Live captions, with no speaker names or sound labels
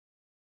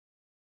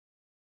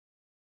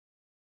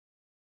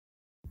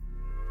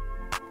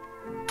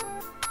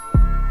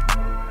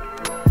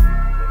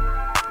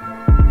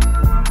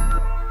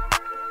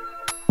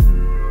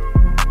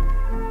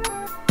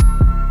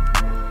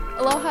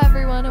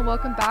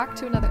welcome back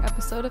to another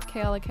episode of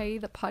Alaka'i,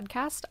 the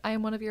podcast. I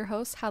am one of your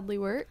hosts, Hadley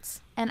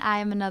Wurtz. And I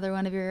am another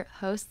one of your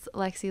hosts,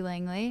 Lexi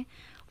Langley.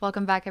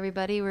 Welcome back,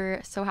 everybody.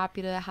 We're so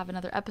happy to have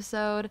another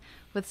episode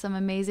with some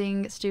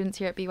amazing students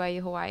here at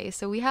BYU-Hawaii.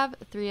 So we have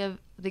three of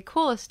the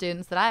coolest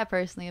students that I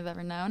personally have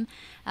ever known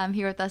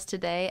here with us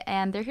today,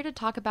 and they're here to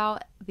talk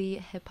about the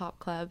hip-hop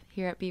club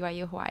here at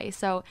BYU-Hawaii.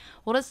 So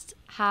we'll just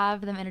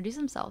have them introduce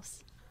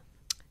themselves.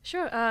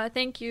 Sure.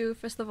 Thank you,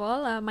 first of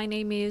all. My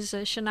name is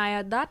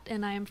Shania Datt,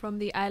 and I am from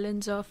the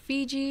islands of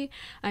Fiji.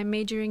 I'm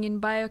majoring in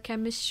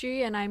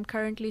biochemistry, and I'm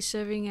currently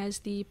serving as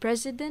the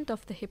president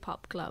of the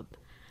hip-hop club.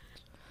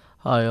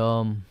 Hi,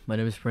 my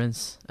name is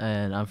Prince,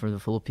 and I'm from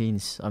the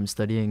Philippines. I'm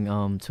studying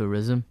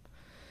tourism,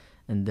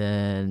 and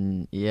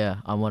then,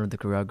 I'm one of the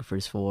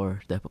choreographers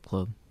for the hip-hop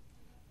club.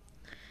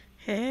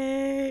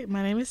 Hey,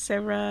 my name is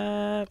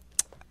Sarah.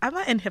 I'm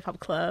not in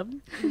hip-hop club,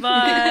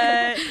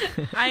 but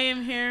I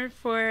am here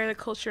for the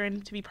culture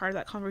and to be part of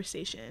that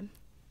conversation.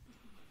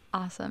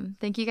 Awesome.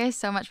 Thank you guys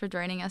so much for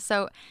joining us.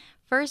 So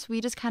first, we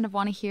just kind of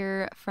want to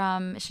hear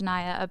from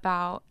Shania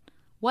about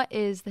what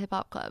is the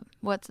hip-hop club?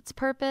 What's its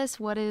purpose?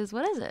 What is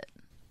it?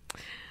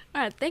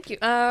 All right, thank you.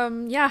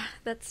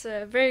 That's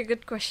a very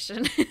good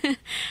question.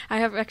 I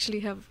have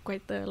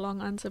quite a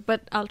long answer,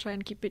 but I'll try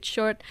and keep it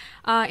short.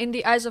 In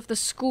the eyes of the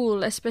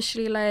school,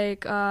 especially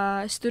like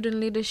student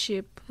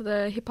leadership,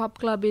 the hip hop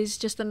club is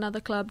just another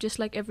club, just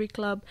like every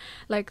club.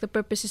 Like the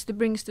purpose is to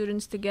bring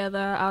students together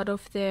out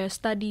of their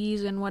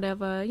studies and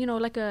whatever,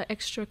 like a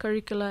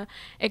extracurricular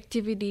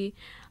activity.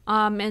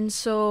 And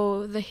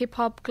so the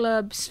hip-hop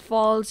clubs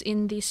falls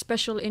in the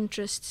special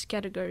interests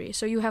category.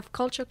 So you have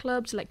culture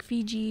clubs like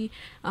Fiji,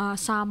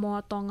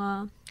 Samoa,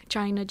 Tonga,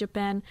 China,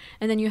 Japan,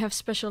 and then you have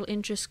special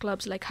interest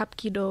clubs like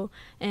Hapkido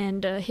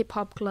and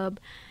hip-hop club.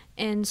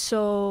 And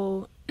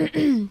so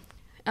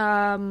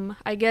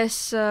I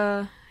guess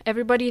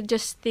everybody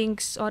just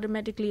thinks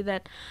automatically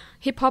that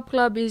hip-hop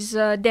club is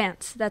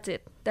dance. That's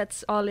it.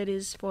 That's all it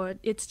is for.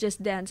 It's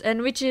just dance,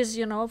 and which is,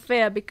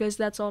 fair because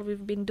that's all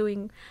we've been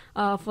doing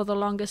for the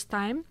longest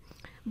time.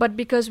 But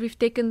because we've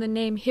taken the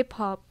name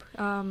hip-hop,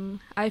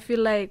 I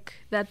feel like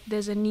that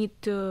there's a need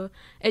to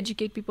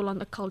educate people on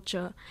the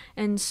culture.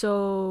 And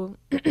so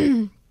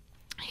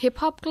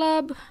hip-hop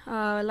club,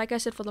 like I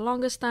said, for the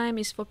longest time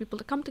is for people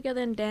to come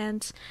together and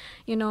dance,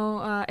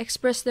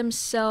 express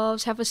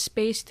themselves, have a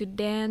space to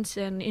dance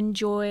and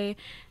enjoy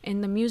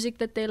in the music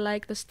that they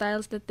like, the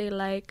styles that they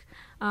like.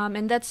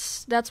 And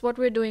that's what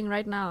we're doing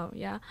right now,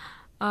 yeah.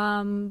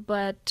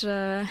 But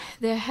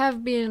there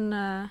have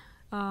been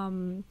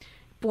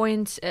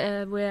points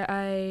where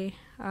I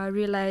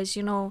realize,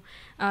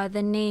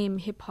 the name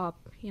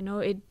hip-hop,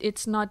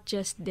 it's not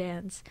just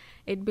dance.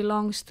 It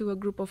belongs to a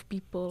group of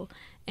people,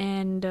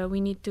 and we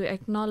need to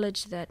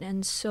acknowledge that.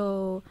 And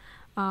so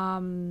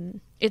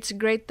it's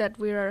great that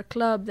we're a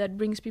club that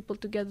brings people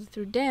together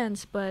through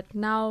dance, but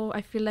now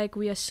I feel like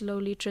we are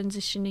slowly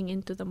transitioning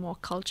into the more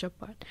culture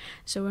part.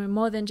 So we're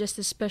more than just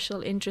a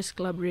special interest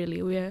club,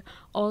 really. We're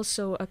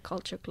also a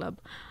culture club.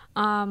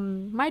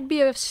 Might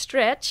be a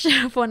stretch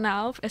for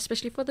now,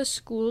 especially for the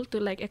school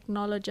to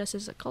acknowledge us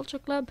as a culture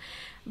club,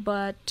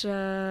 but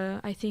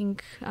I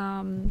think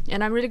and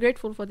I'm really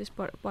grateful for this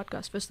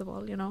podcast, first of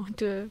all,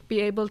 to be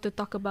able to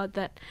talk about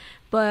that.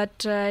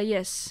 But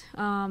yes,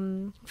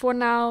 for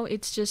now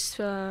it's just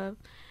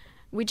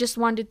we just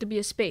want it to be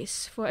a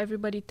space for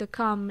everybody to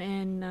come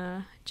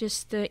and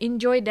just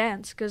enjoy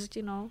dance, because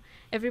a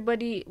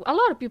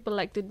lot of people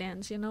like to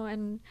dance,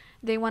 and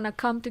they want to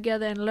come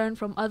together and learn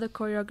from other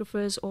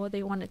choreographers, or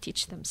they want to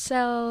teach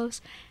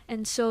themselves.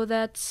 And so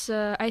that's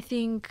I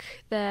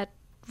think that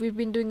we've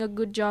been doing a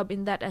good job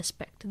in that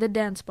aspect, the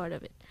dance part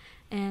of it,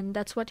 and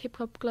that's what hip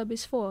hop club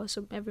is for,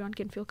 so everyone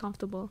can feel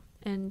comfortable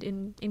and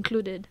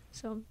included.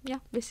 So yeah,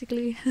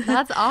 basically.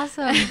 That's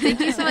awesome. Thank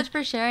you so much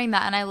for sharing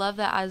that. And I love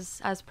that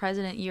as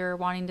president, you're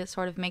wanting to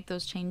sort of make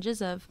those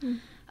changes of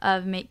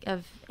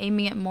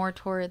aiming it more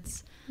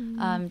towards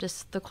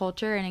just the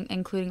culture and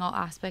including all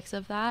aspects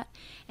of that.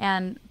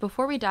 And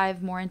before we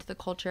dive more into the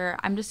culture,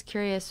 I'm just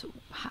curious,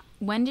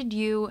 when did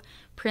you,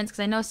 Prince, because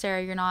I know,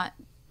 Sarah, you're not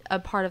a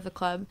part of the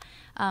club,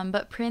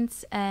 but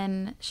Prince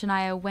and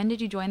Shania, when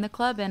did you join the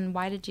club and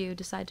why did you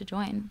decide to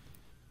join?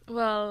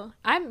 Well,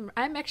 I'm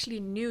actually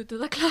new to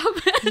the club.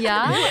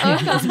 Yeah?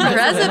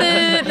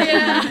 President!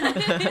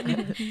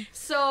 Yeah.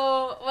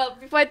 So,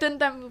 before I turn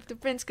time to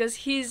Prince, because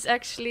he's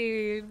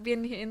actually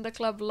been in the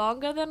club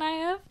longer than I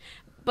have.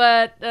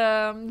 But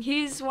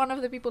he's one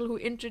of the people who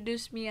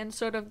introduced me and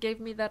sort of gave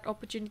me that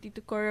opportunity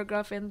to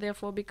choreograph and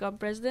therefore become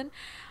president.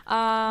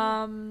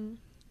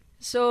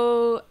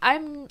 So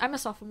I'm a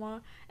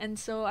sophomore, and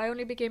so I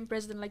only became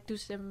president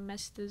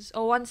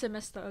 1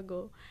 semester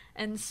ago.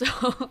 And so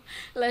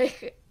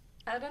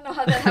I don't know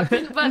how that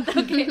happened, but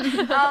okay.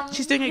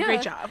 She's doing a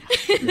great job.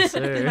 Yes,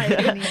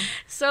 sir.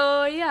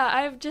 So yeah,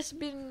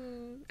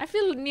 I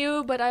feel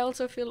new, but I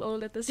also feel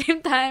old at the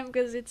same time,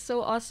 because it's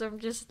so awesome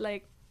just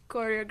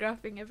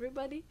choreographing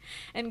everybody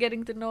and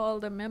getting to know all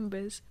the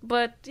members.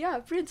 But yeah,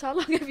 Prince, how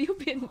long have you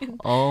been in?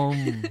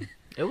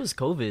 It was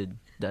COVID.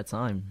 that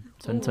time,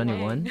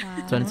 2021. Wow.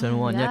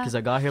 2021, yeah, Yeah. because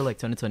I got here like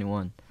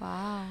 2021,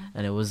 Wow.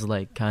 and it was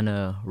like kind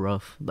of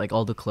rough. Like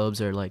all the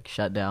clubs are like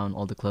shut down.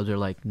 All the clubs are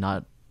like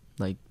not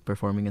like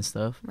performing and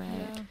stuff.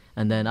 Right.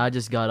 And then I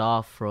just got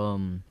off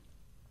from,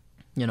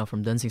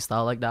 from dancing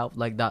style like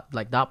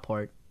that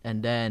part.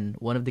 And then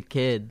one of the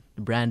kid,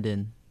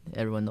 Brandon,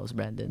 everyone knows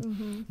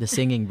Brandon, the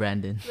singing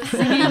Brandon.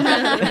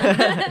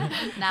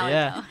 Now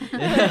Yeah. I know.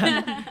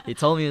 Yeah. He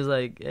told me, he was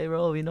like, hey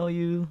bro, we know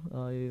you,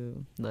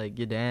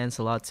 you dance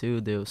a lot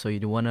too, dude. So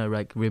you want to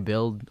like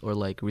rebuild or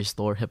like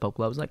restore hip hop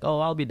clubs? Like, oh,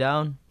 I'll be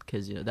down,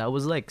 because that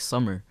was like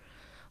summer.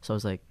 So I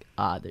was like,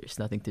 there's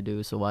nothing to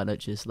do, so why not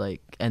just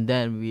like, and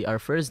then our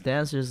first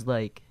dance was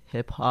like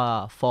hip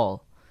hop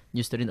fall,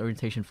 new student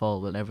orientation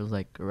fall, when everyone's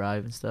like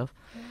arrive and stuff.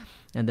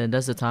 And then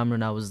that's the time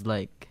when I was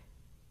like,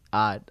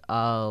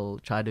 I'll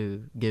try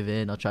to give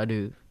in. I'll try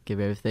to give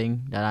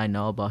everything that I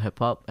know about hip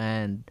hop,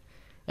 and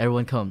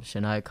everyone comes.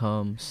 Shania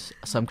comes.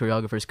 Some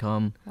choreographers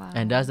come, Wow.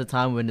 and that's the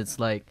time when it's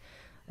like,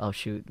 oh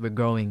shoot, we're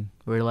growing.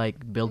 We're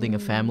like building a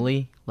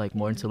family, like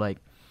more into like,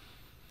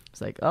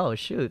 it's like, oh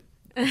shoot.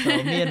 So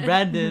me and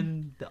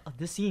Brandon,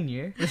 the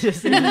senior,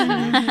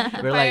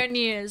 we're like,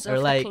 Pioneers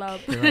of the club.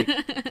 we're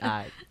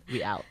like,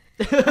 we out.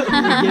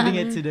 We're giving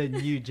it to the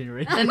new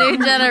generation. The new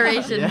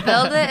generation. Yeah.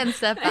 Build it and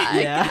step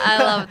back. Yeah.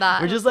 I love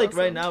that. We're just like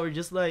right now. We're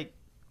just like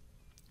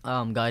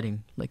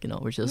guiding. Like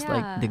we're just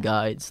like the Yeah.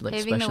 guides. Like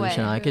Paving the especially way.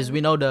 Shania, because we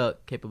know the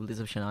capabilities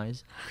of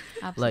Shania's.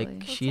 Absolutely.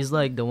 Like she's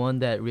like the one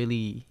that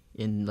really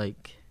in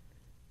like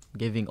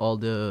giving all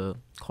the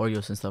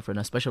choreos and stuff right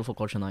now, especially for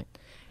culture night.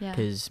 Yeah.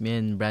 Because me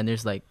and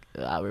Brandon's like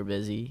we're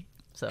busy.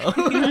 So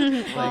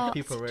like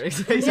people were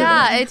excited.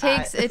 Yeah, it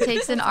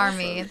takes an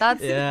army.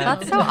 That's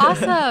so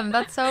awesome.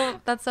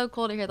 That's so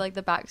cool to hear like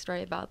the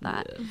backstory about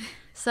that. Yeah.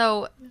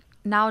 So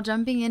now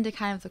jumping into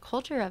kind of the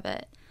culture of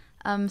it,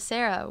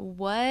 Sarah,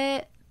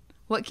 what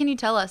can you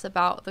tell us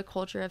about the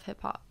culture of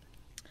hip hop?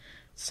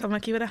 So I'm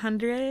gonna give it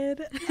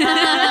 100.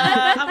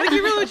 I'm gonna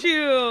keep it with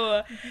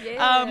you.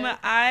 Yeah.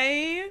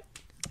 I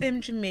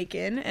am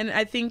Jamaican, and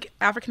I think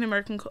African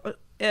American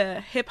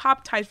hip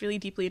hop ties really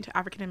deeply into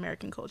African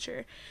American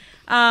culture,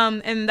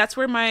 and that's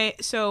where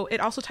it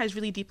also ties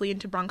really deeply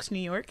into Bronx, New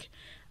York,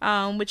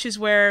 which is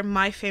where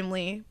my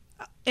family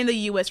in the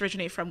U.S.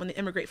 originate from when they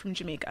immigrate from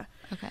Jamaica.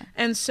 Okay.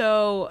 And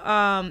so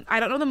I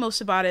don't know the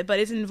most about it, but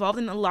it's involved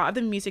in a lot of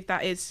the music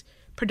that is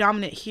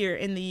predominant here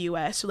in the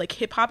U.S. So like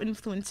hip hop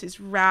influences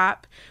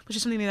rap, which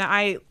is something that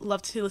I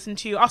love to listen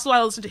to. Also,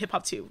 I listen to hip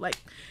hop too. Like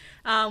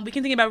we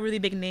can think about really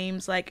big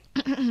names like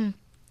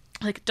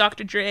like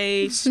Dr.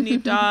 Dre,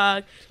 Snoop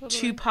Dogg,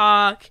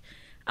 Tupac.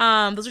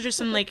 Those are just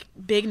some like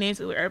big names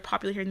that are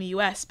popular here in the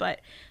U.S.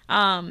 But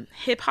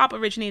hip hop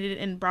originated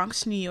in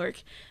Bronx, New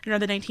York,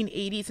 around the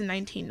 1980s and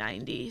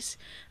 1990s.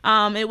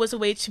 It was a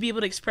way to be able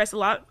to express a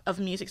lot of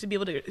music, to be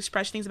able to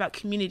express things about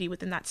community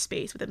within that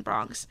space, within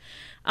Bronx,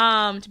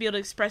 to be able to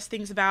express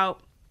things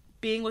about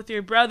being with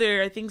your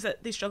brother, or things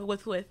that they struggle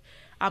with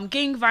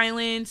gang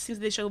violence, things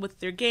that they struggle with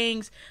their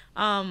gangs,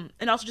 and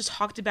also just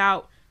talked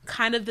about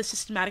kind of the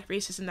systematic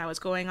racism that was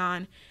going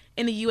on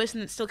in the U.S.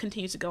 and it still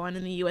continues to go on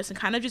in the U.S. and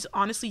kind of just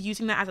honestly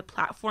using that as a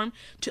platform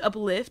to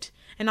uplift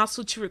and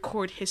also to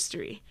record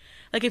history.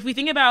 Like if we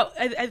think about,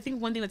 I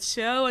think one thing that's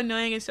so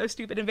annoying and so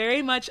stupid and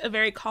very much a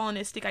very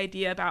colonistic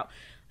idea about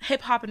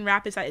hip hop and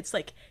rap is that it's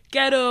like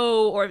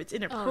ghetto or if it's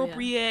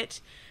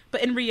inappropriate.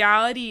 But in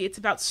reality, it's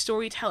about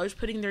storytellers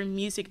putting their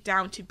music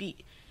down to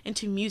beat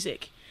into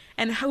music.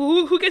 And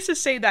who gets to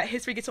say that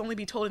history gets to only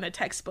be told in a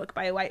textbook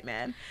by a white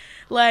man?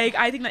 Like,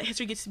 I think that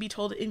history gets to be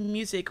told in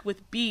music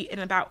with beat and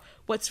about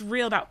what's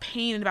real, about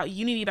pain and about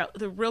unity, about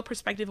the real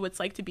perspective of what it's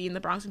like to be in the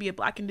Bronx and be a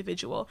Black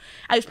individual.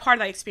 I was part of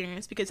that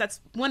experience because that's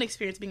one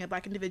experience, being a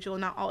Black individual,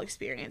 not all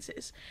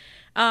experiences.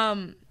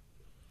 And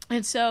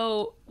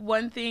so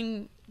one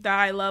thing that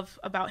I love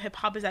about hip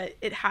hop is that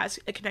it has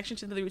a connection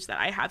to the roots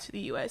that I have to the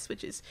U.S.,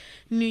 which is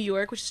New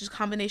York, which is a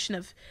combination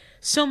of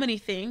so many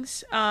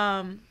things.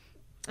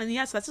 And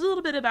yeah, so that's a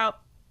little bit about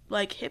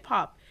like hip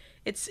hop.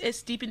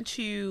 It's deep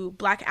into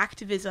Black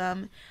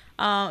activism,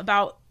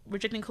 about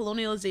rejecting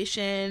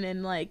colonialization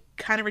and like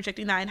kind of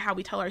rejecting that and how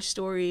we tell our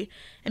story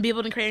and be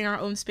able to create our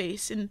own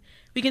space. And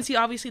we can see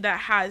obviously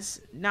that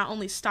has not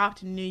only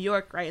stopped in New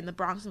York, right, in the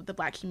Bronx with the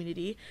Black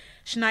community.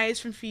 Shania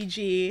is from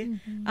Fiji.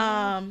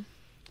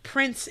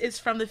 Prince is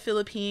from the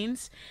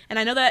Philippines, and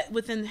I know that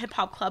within the hip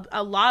hop club,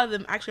 a lot of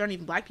them actually aren't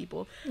even Black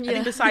people. I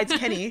think besides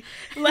Kenny,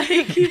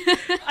 like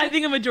I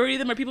think a majority of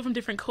them are people from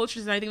different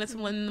cultures, and I think that's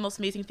one of the most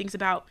amazing things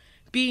about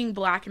being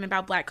Black and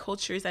about Black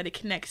culture is that it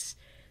connects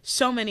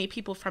so many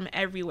people from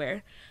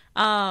everywhere.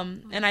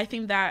 And I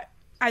think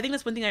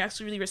that's one thing I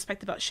actually really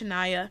respect about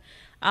Shania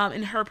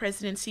in her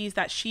presidency is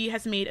that she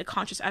has made a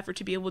conscious effort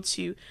to be able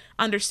to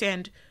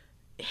understand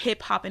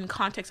hip hop in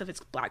context of its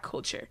Black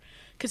culture.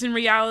 Because in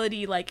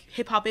reality, like,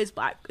 hip-hop is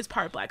part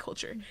of Black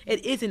culture.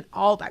 It isn't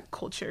all Black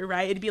culture,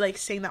 right? It'd be like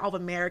saying that all of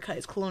America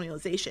is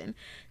colonialization,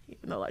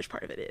 even though a large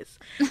part of it is.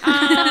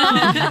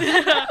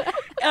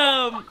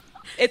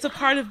 It's a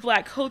part of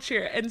Black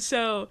culture. And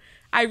so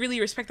I really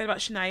respect that about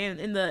Shania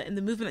in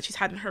the movement that she's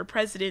had in her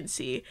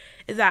presidency,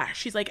 is that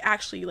she's like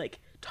actually like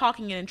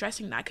talking and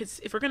addressing that, because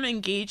if we're going to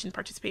engage and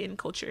participate in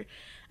culture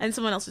and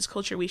someone else's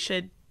culture, we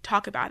should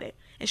talk about it.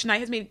 And Shania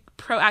has made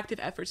proactive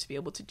efforts to be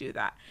able to do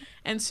that.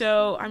 And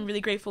so I'm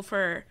really grateful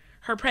for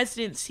her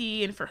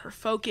presidency and for her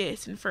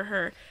focus and for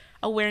her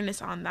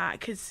awareness on that,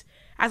 because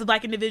as a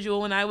Black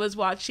individual, when I was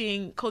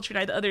watching Culture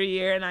Night the other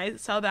year and I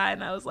saw that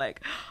and I was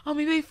like, oh,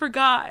 maybe I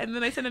forgot, and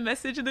then I sent a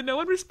message and then no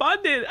one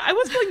responded, I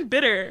was feeling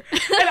bitter.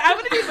 And I'm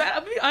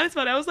gonna be honest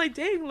about it. I was like,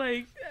 dang,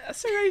 like,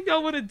 sorry if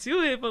y'all want to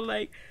do it, but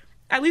like,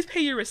 at least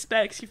pay your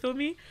respects, you feel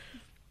me?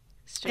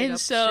 Straight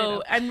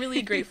up. I'm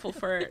really grateful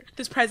for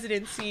this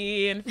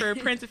presidency and for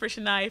Prince and for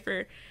Shania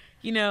for,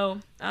 you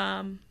know,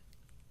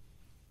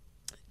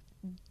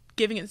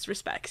 giving its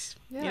respects,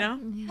 you know?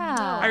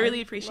 Yeah. I really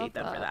appreciate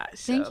them for that.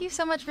 So. Thank you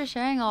so much for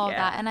sharing all of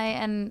that.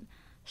 And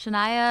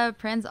Shania,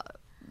 Prince,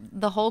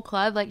 the whole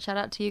club, like, shout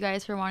out to you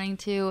guys for wanting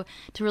to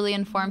really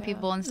inform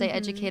people and stay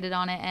educated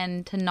on it,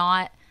 and to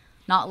not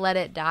let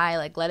it die,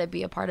 like, let it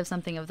be a part of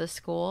something of the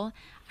school.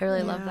 I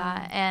really love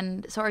that.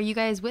 And so are you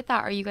guys with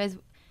that? Are you guys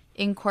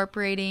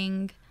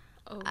incorporating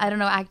I don't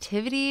know,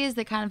 activities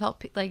that kind of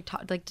help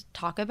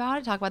talk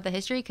about the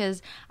history?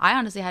 Because I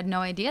honestly had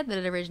no idea that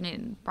it originated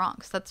in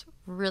Bronx. That's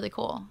really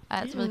cool.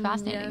 It's really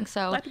fascinating.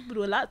 So Black people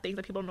do a lot of things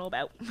that people don't know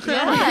about.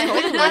 Yeah,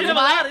 that's a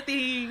lot of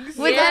things.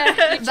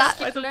 That's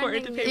why it's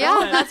important to pay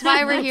respect. That's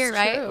why we're here,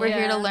 right? True. We're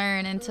here to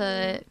learn and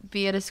to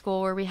be at a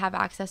school where we have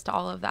access to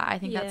all of that. I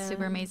think that's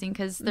super amazing,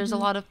 because there's a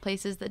lot of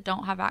places that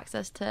don't have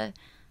access to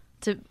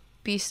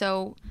be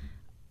so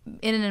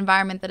in an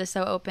environment that is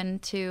so open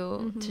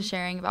to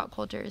sharing about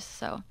cultures.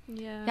 So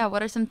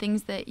what are some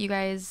things that you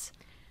guys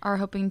are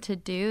hoping to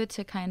do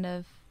to kind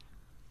of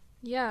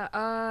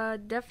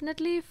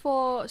definitely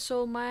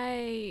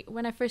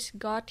when I first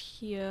got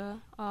here,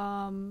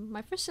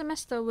 my first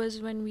semester was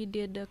when we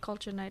did a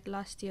culture night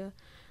last year,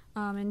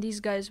 and these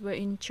guys were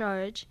in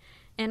charge,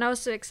 and I was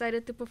so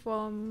excited to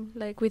perform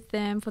like with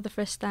them for the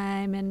first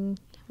time and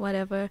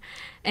whatever,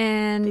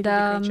 and they did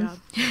a great job.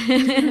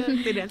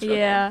 They danced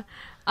well.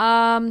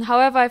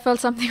 However, I felt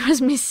something was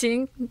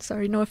missing.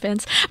 Sorry, no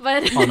offense,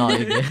 but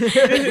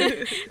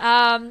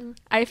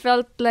I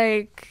felt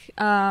like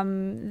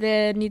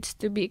there needs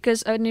to be,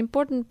 because an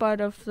important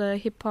part of the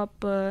hip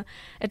hop,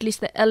 at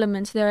least the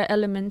elements, there are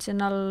elements,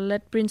 and I'll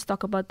let Prince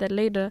talk about that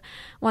later.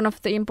 One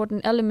of the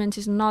important elements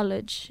is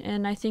knowledge,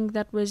 and I think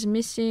that was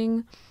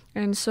missing,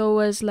 and so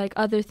was like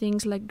other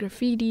things like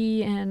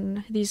graffiti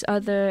and these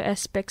other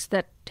aspects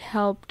that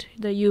helped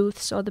the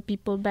youths or the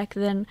people back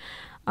then.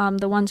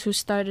 The ones who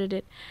started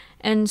it.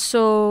 And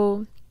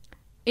so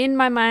in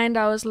my mind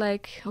I was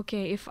like,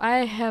 okay, if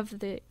I have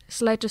the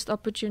slightest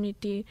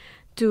opportunity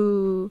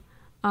to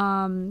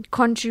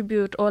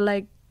contribute or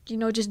like, you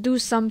know, just do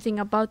something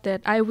about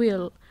that, I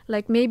will.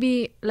 Like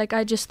maybe, like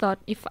I just thought,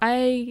 if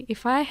I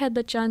had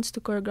the chance to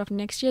choreograph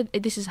next year,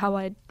 this is how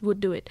I would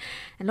do it.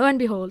 And lo and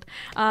behold,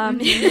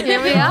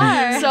 here we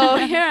are. So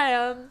here I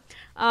am.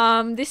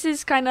 This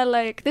is kind of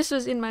like, this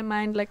was in my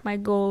mind, like my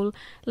goal.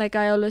 Like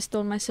I always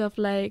told myself,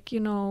 like, you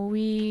know,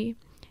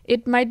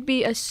 it might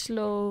be a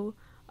slow,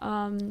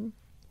 how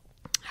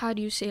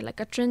do you say, like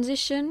a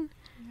transition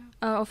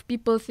of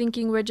people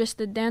thinking we're just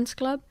a dance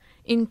club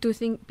into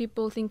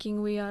people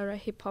thinking we are a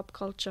hip hop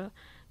culture.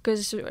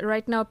 Because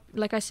right now,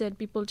 like I said,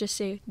 people just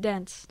say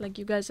dance, like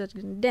you guys are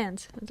gonna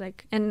dance. It's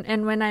like,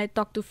 and when I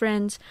talk to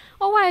friends,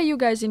 oh, why are you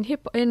guys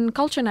in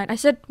culture night? I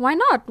said, why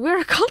not? We're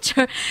a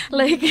culture,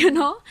 like, you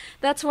know,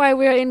 that's why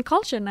we're in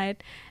culture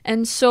night.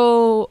 And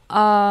so,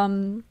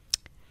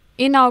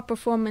 in our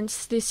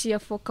performance this year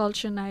for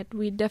culture night,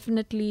 we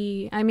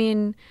definitely, I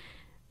mean,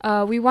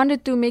 we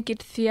wanted to make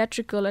it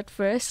theatrical at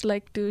first,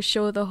 like to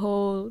show the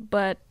whole,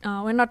 but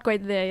we're not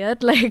quite there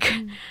yet, like,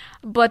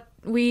 but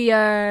we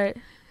are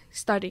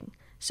starting.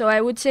 So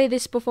I would say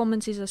this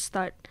performance is a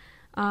start,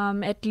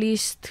 at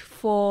least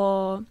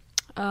for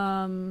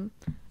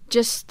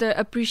just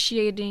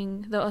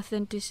appreciating the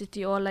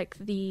authenticity or like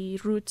the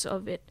roots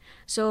of it.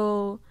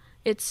 So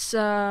it's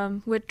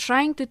we're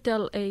trying to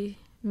tell a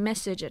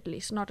message, at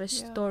least not a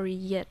story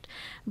yet,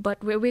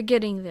 but we're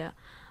getting there.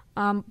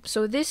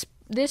 So this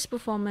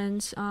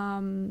performance,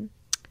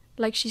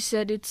 like she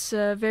said, it's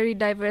very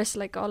diverse,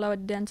 like all our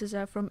dances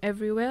are from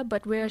everywhere,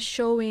 but we're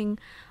showing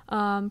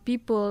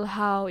people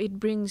how it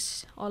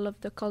brings all of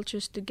the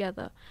cultures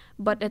together,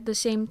 but at the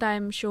same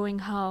time showing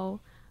how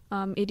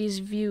it is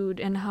viewed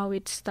and how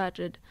it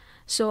started.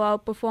 So our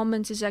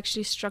performance is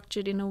actually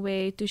structured in a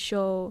way to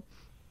show,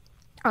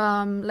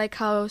 like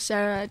how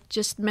Sarah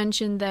just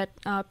mentioned, that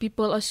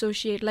people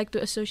like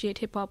to associate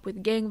hip-hop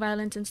with gang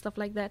violence and stuff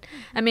like that.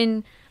 I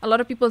mean, a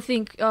lot of people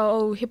think,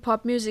 oh,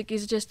 hip-hop music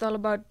is just all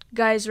about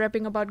guys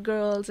rapping about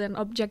girls and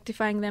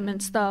objectifying them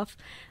and stuff,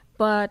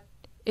 but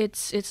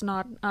it's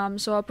not.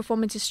 So our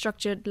performance is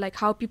structured like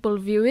how people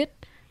view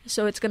it,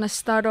 So it's gonna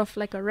start off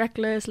like a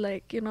reckless,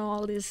 like, you know,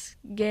 all this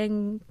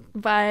gang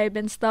vibe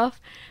and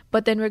stuff,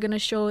 but then we're gonna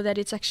show that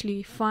it's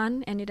actually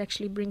fun and it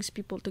actually brings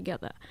people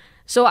together.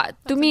 So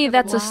to me,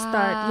 that's a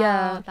start.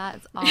 Yeah,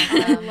 That's I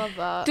awesome. love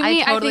that. to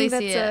me, I totally I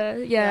think see that's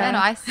it. yeah. No,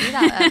 I see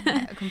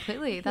that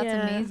completely. That's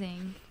Yeah.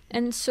 amazing.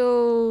 And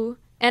so,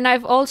 and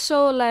I've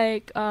also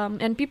like,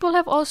 and people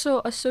have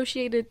also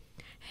associated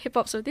hip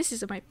hop. So this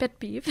is my pet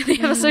peeve. They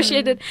have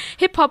associated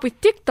hip hop with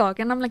TikTok,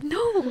 and I'm like, no,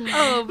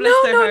 Oh, bless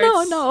their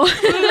hearts. no.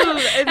 Ooh,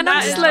 and And I'm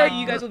that just is like- why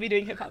you guys will be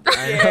doing hip hop this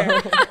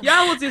year.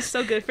 Y'all will do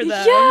so good for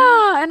them.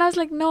 Yeah, and I was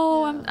like,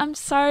 no, I'm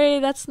sorry,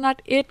 that's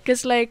not it,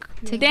 because like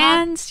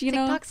dance, you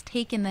know. TikTok's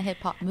taken the hip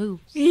hop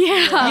moves.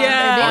 Yeah,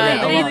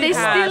 Yeah, they really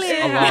still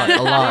have. is.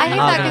 A lot. I hate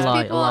not that gonna because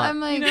lie, people, a lot. I'm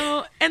like, You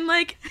know, and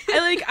like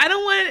I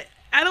don't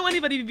want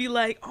anybody to be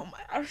like, oh my,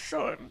 I'm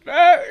so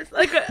embarrassed.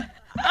 Like,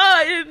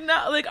 I did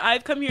not, like,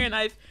 I've come here and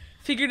I've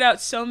figured out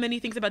so many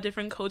things about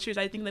different cultures.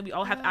 I think that we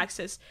all have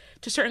access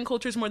to certain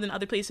cultures more than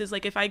other places.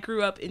 Like, if I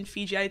grew up in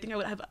Fiji, I think I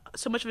would have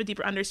so much of a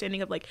deeper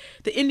understanding of like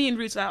the Indian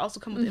roots that also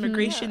come with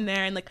immigration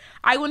there, and like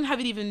I wouldn't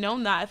have even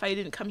known that if I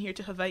didn't come here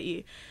to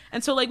Hawaii.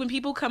 And so like when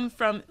people come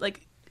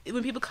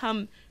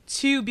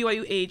to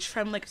BYU-H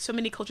from like so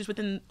many cultures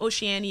within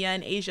Oceania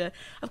and Asia,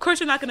 of course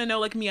they're not going to know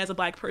like me as a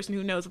Black person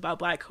who knows about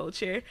Black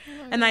culture.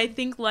 And I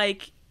think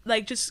like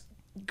just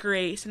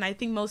grace, and I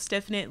think most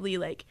definitely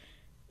like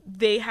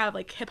they have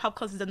like hip hop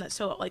clubs has done that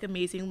so like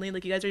amazingly.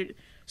 Like you guys are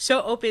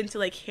so open to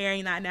like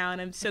hearing that now,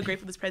 and I'm so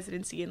grateful for this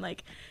presidency. And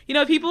like, you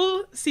know,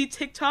 people see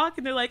TikTok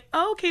and they're like,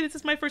 oh, okay, this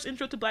is my first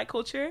intro to Black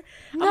culture.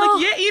 I'm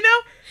like, yeah, you know,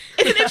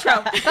 it's an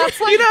intro. That's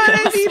like you know what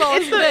I the mean?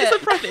 smallest bit. It's a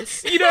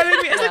preface. You know what I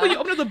mean? It's like when you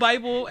open up the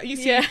Bible and you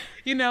see, Yeah.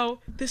 you know,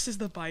 this is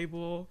the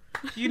Bible.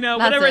 You know,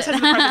 That's whatever it it. says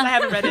in the preface. I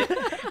haven't read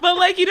it, but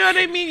like, you know what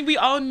I mean? We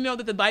all know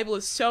that the Bible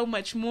is so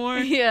much more.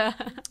 Yeah.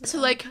 So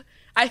like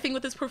I think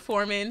with this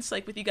performance,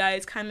 like with you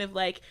guys kind of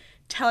like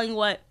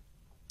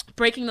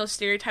breaking those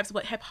stereotypes of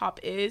what hip hop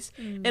is,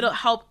 it'll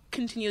help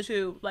continue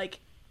to like,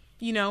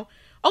 you know,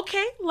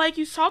 okay, like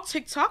you saw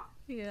TikTok.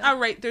 Yeah. All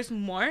right, there's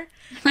more.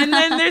 And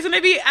then there's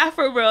gonna be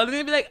Afro World, and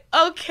they'll be like,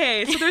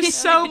 okay, so there's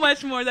so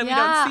much more that we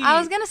don't see. I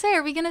was gonna say,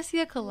 are we gonna see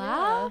a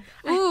collab?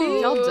 Ooh.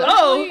 Y'all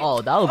definitely-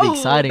 Oh, that would be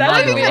exciting. that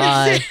Not would gonna be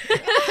lie.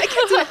 I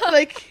can't do it.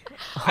 Like,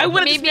 I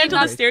wouldn't Maybe dismantle the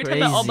not stereotype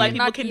that all Black crazy.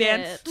 people can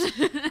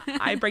dance.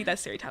 I break that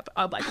stereotype.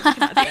 All Black people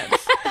cannot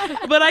dance,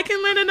 but I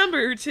can learn a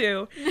number or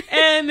two.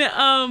 And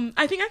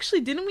I think actually,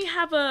 didn't we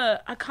have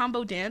a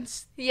combo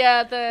dance?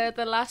 Yeah,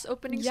 the last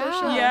opening Yeah.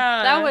 social.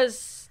 Yeah.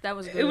 That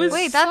was good. It was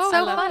Wait, that's so I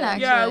love fun, it.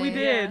 actually. Yeah, we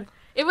did.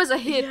 It was a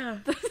hit. Yeah.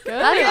 That's Good.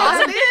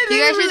 awesome. it is. You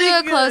guys It's should do really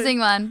a good. closing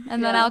one,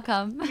 and then Yeah. I'll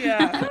come.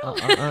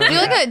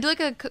 Yeah. Do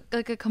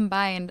like a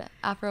combined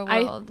Afro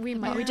World.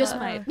 We just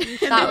might.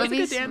 That would It's a be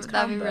good dance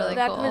that'd be combo. really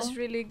That cool. was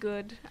really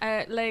good.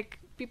 Like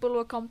people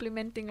were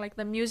complimenting like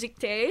the music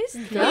taste.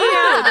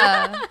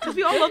 Yeah. Because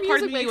we all love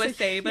Pardon Music Me makes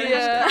USA, but Yeah. it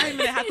has time and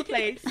it has a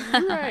place.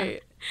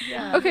 Right.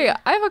 Okay,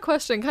 I have a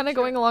question kind of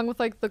going along with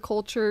like the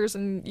cultures,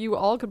 and you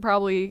all could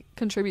probably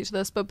contribute to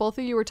this, but both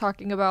of you were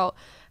talking about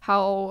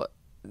how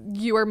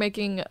you are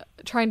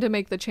trying to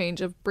make the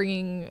change of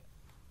bringing,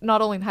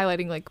 not only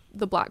highlighting like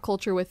the Black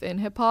culture within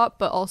hip hop,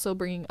 but also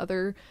bringing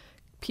other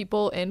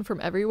people in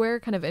from everywhere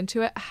kind of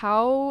into it.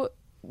 How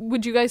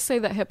would you guys say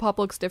that hip hop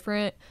looks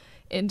different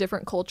in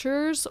different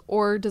cultures,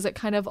 or does it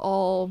kind of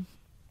all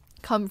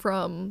come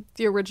from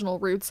the original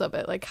roots of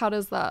it? Like, how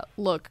does that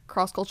look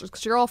cross cultures?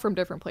 Because you're all from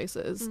different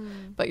places,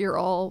 but you're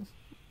all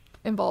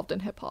involved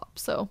in hip hop.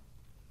 So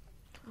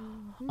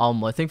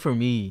I think for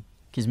me,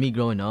 because me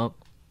growing up,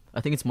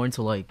 I think it's more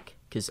into like,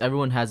 because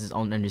everyone has his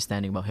own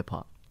understanding about hip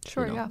hop.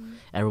 sure, You know, yeah.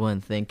 Everyone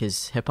think,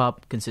 because hip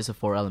hop consists of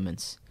 4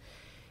 elements: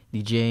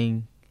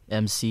 DJing,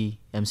 MC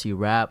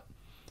rap,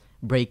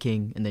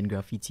 breaking, and then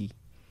graffiti.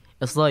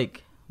 It's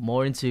like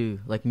more into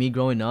like me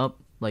growing up,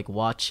 like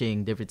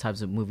watching different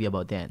types of movie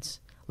about dance,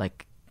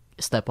 like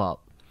Step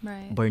Up,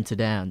 Right. Burn to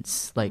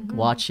Dance, like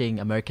watching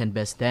American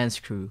Best Dance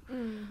Crew.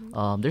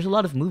 There's a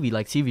lot of movie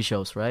like TV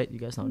shows, right? You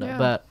guys know that. Yeah.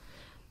 But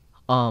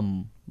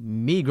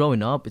me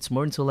growing up, it's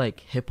more into like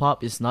hip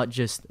hop is not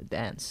just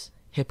dance.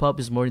 Hip hop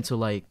is more into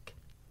like,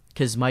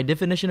 because my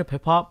definition of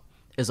hip hop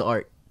is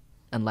art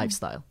and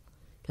lifestyle,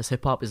 because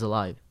hip hop is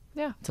alive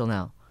Yeah. till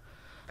now.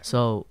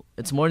 So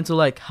it's more into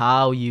like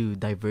how you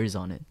diverse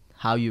on it,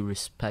 how you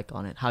respect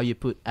on it, how you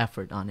put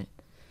effort on it.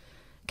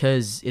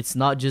 Because it's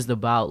not just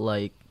about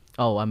like,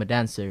 oh, I'm a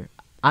dancer.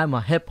 I'm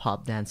a hip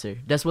hop dancer.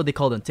 That's what they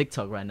call it on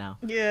TikTok right now.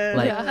 Yeah.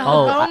 Like, Yeah.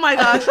 oh, my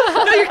gosh.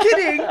 No, you're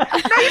kidding. No,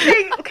 you're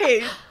kidding.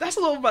 Okay, that's a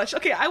little much.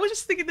 Okay, I was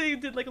just thinking that you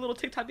did like a little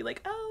TikTok, be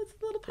like, oh, it's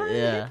a little part of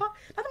Yeah. hip hop.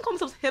 Let them call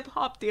themselves hip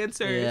hop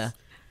dancers. Yeah.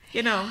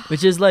 You know.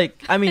 which is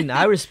like, I mean,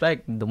 I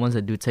respect the ones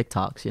that do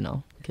TikToks, you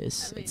know,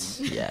 because it's,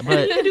 yeah, You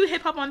but can do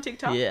hip hop on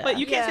TikTok, Yeah. but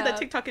you can't say that Yeah.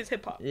 TikTok is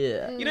hip hop.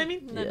 yeah. You know what I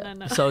mean? Yeah.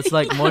 No. So it's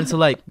like more into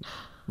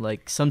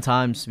like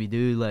sometimes we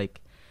do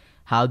like,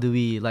 how do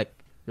we like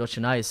what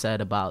Shania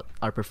said about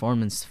our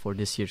performance for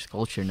this year's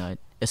culture night.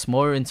 It's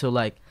more into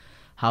like,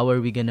 how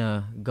are we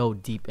gonna go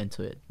deep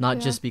into it? Not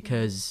Yeah. just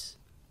because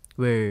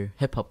we're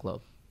hip hop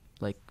club,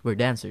 like we're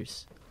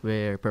dancers.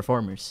 we're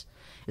performers.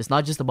 It's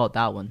not just about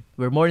that one.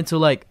 We're more into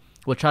like,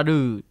 we'll try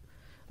to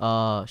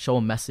show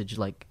a message,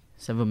 like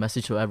send a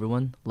message to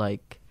everyone,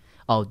 like,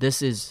 oh,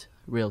 this is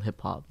real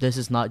hip hop. This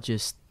is not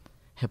just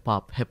hip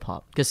hop.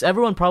 Because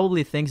everyone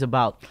probably thinks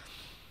about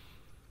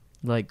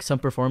like some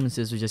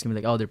performances are just gonna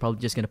be like, oh, they're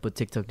probably just gonna put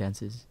TikTok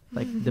dances,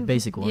 like the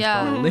basic ones.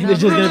 Yeah, Probably. no, They're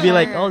just gonna be for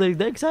like, sure. oh,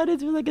 they're excited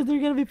to like, they're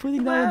gonna be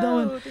putting that Whoa,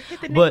 one. they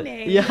hit the But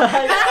nickname. yeah,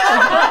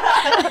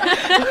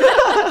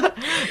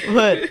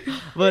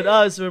 but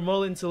us, we're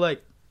more into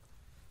like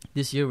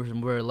this year.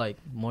 We're like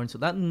more into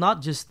that.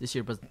 Not just this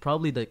year, but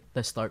probably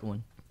the start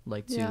one,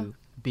 like to Yeah.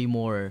 be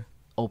more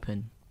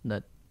open.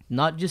 That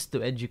not just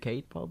to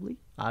educate. Probably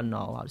I don't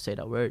know how to say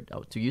that word,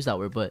 to use that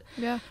word, but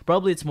Yeah.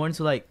 probably it's more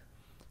into like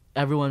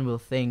everyone will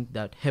think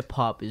that hip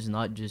hop is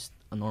not just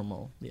a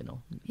normal,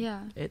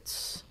 Yeah.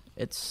 it's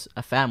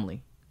a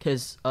family.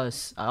 Because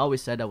us, I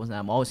always said that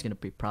I'm always gonna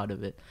be proud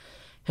of it.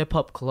 Hip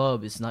hop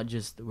club is not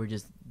just we're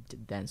just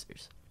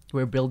dancers.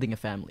 We're building a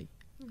family.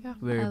 Yeah. I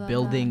We're love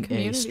building that. a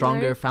Community,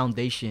 stronger right?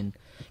 foundation.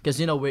 Because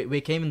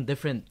we came in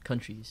different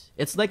countries.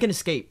 It's like an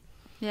escape.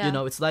 Yeah.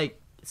 It's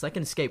like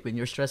an escape when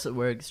you're stressed at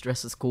work,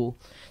 stressed at school.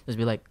 Just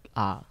be like,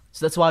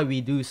 So that's why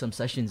we do some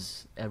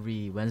sessions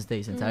every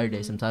Wednesdays and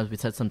Saturdays. Sometimes we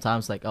said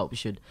like, oh, we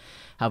should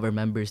have our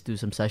members do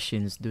some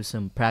sessions, do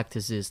some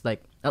practices,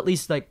 like at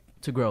least like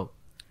to grow.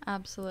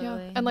 Absolutely.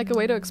 Yeah. And like a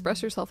way to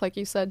express yourself, like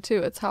you said too.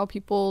 It's how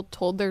people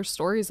told their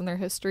stories and their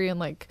history and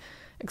like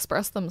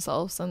express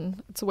themselves,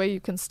 and it's a way you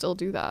can still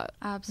do that.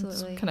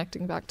 Absolutely. It's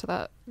connecting back to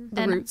that,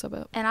 the And- roots of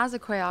it. And as a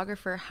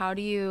choreographer, how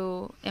do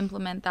you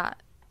implement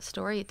that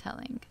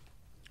storytelling?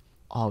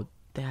 Oh,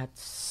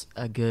 that's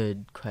a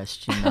good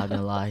question, not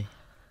gonna lie.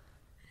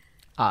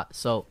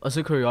 So as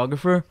a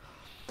choreographer,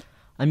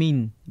 I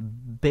mean,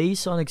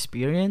 based on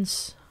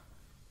experience,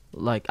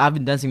 like I've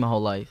been dancing my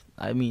whole life.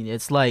 I mean,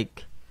 it's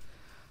like,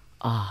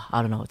 I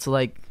don't know. It's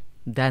like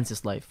dance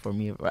is life for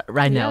me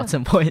right now Yeah. at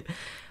some point.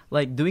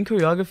 Like doing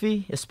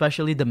choreography,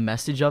 especially the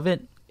message of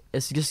it,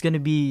 it's just gonna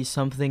be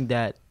something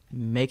that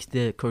makes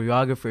the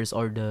choreographers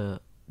or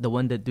the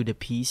one that do the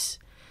piece,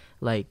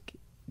 like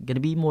gonna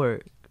be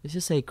more, let's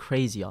just say,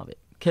 crazy of it.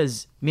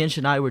 Cause me and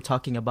Shania were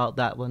talking about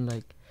that one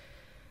like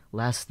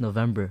last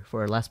November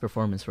for our last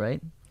performance,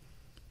 right?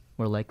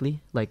 More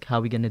likely, like how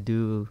we gonna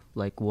do,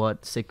 like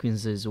what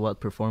sequences, what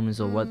performance,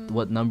 or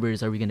what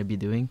numbers are we gonna be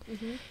doing?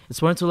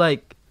 It's more into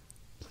like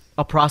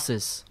a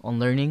process on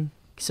learning.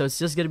 So it's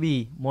just gonna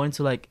be more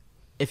into like,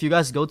 if you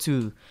guys go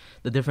to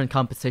the different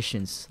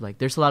competitions, like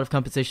there's a lot of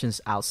competitions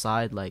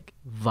outside, like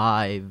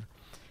Vibe,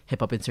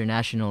 Hip Hop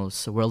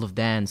Internationals, World of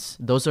Dance.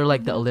 Those are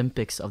like the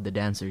Olympics of the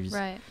dancers.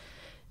 Right.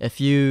 If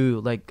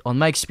you like, on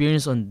my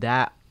experience on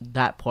that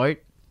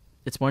part,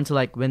 it's more into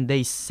like when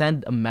they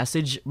send a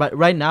message. But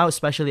right now,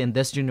 especially in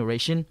this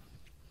generation,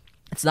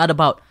 it's not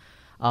about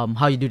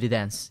how you do the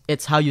dance.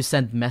 It's how you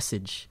send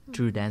message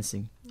through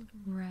dancing.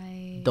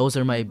 Right. Those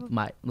are my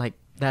like,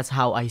 that's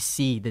how I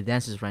see the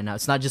dances right now.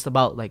 It's not just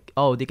about like,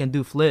 oh, they can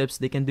do flips,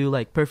 they can do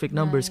like perfect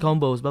numbers, Right.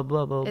 combos, blah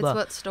blah blah It's blah.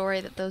 what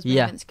story that those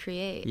Yeah. movements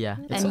create. Yeah,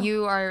 it's And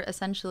you are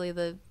essentially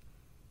the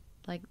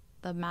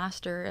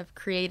master of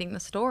creating the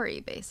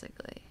story,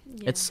 basically.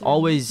 it's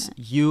always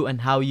you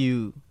and how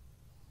you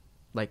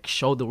like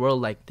show the world,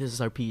 like, this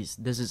is our piece,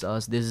 this is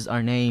us, this is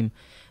our name,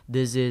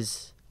 this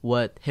is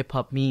what hip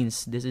hop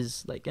means, this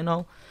is like,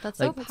 That's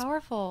like, so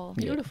powerful.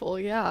 Yeah. Beautiful,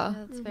 yeah.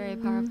 That's very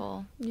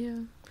powerful.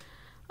 Yeah.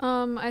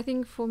 I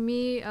think for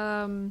me,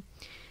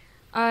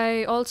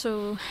 I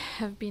also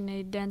have been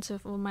a dancer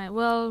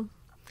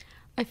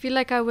I feel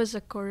like I was a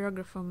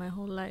choreographer my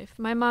whole life.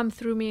 My mom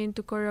threw me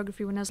into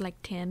choreography when I was like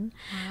 10.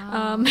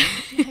 Wow.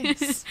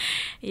 Nice.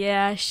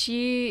 Yeah,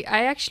 I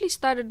actually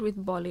started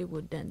with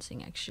Bollywood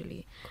dancing,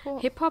 actually. Cool.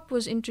 Hip hop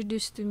was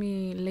introduced to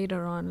me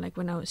later on, like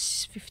when I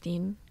was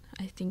 15,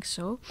 I think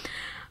so.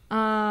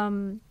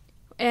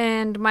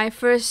 And my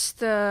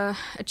first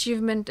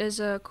achievement as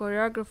a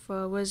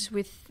choreographer was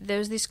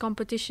there's this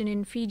competition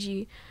in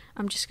Fiji.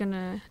 I'm just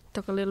gonna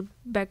talk a little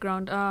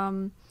background.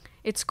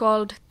 It's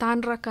called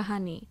Tanra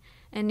Kahani.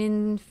 And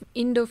in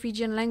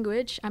Indo-Fijian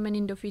language, I'm an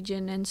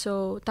Indo-Fijian, and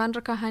so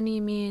Tanra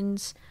Kahani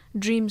means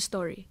dream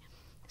story.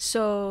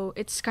 So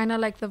it's kind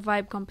of like the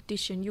Vibe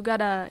competition.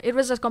 It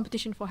was a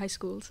competition for high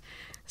schools.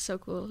 So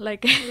cool.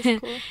 Like, Cool.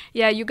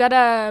 yeah, you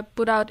gotta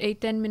put out a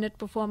 10-minute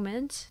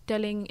performance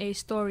telling a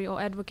story or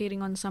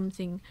advocating on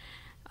something.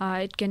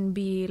 It can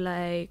be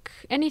like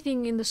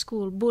anything in the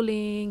school,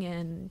 bullying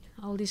and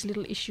all these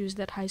little issues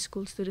that high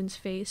school students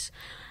face.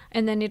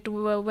 And then it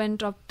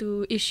went up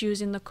to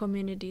issues in the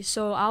community.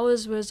 So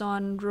ours was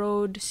on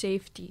road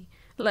safety.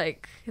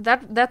 Like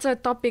that's a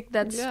topic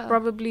that's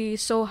probably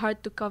so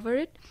hard to cover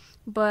it,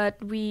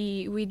 but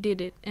we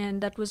did it,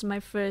 and that was my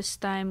first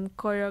time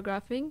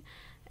choreographing.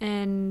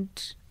 And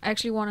I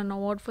actually won an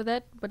award for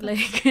that, but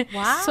like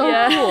Wow. So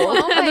Yeah. cool.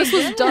 Oh And my this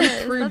was done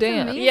goodness, through that's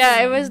dance. amazing.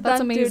 yeah, it was That's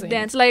done amazing. through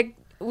dance. Like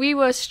we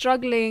were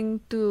struggling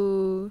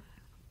to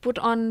put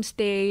on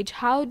stage?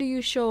 How do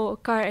you show a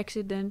car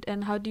accident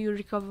and how do you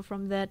recover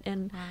from that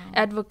and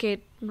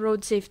advocate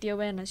road safety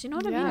awareness? You know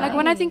what I mean? Like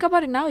when I think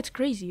about it now, it's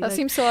crazy. That like,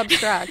 seems so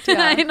abstract. Yeah.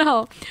 I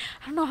know.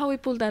 I don't know how we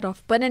pulled that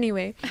off. But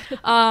anyway,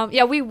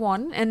 we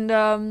won.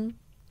 And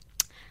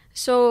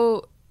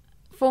so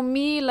for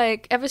me,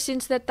 like ever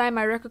since that time,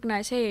 I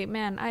recognized, hey,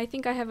 man, I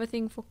think I have a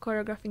thing for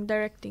choreographing,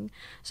 directing.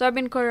 So I've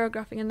been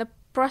choreographing. And the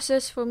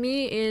process for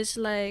me is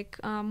like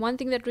one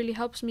thing that really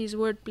helps me is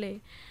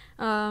wordplay.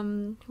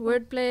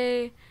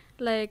 Wordplay,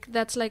 like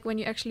that's like when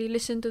you actually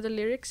listen to the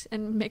lyrics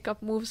and make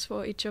up moves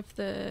for each of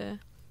the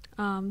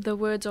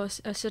words or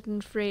a certain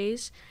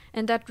phrase,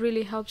 and that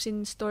really helps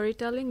in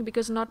storytelling,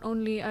 because not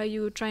only are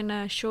you trying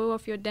to show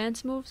off your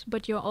dance moves,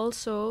 but you're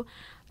also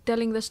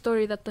telling the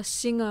story that the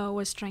singer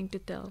was trying to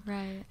tell.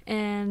 Right.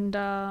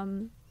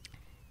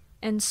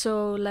 And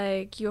so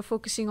like you're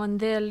focusing on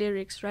their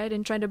lyrics, right,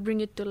 and trying to bring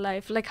it to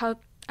life. Like how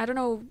I don't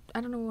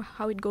know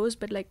how it goes,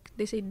 but like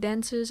they say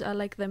dancers are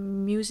like the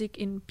music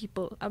in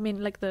people. I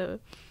mean, like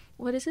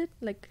what is it?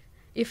 Like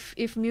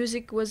if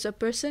music was a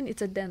person,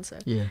 it's a dancer.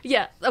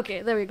 Yeah,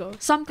 okay, there we go,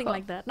 something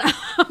like that.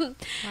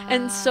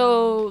 And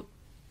so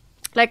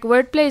like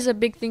wordplay is a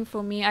big thing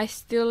for me. I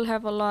still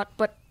have a lot,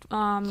 but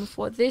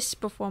for this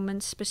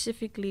performance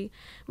specifically,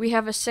 we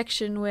have a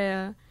section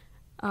where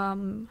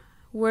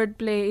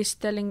wordplay is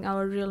telling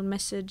our real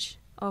message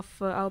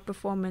of our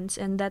performance,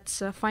 and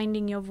that's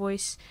finding your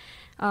voice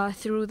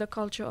through the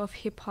culture of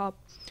hip-hop.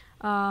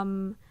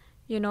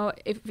 You know,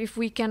 if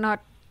we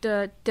cannot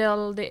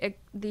tell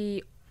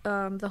the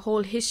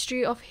whole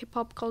history of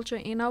hip-hop culture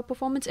in our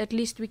performance, at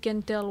least we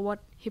can tell what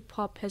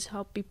hip-hop has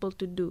helped people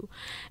to do,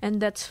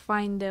 and that's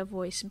find their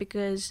voice,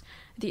 because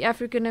the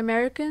African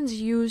Americans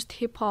used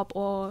hip-hop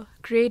or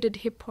created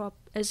hip-hop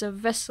as a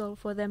vessel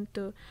for them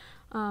to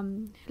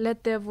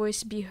let their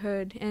voice be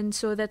heard. And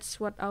so that's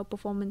what our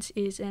performance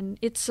is, and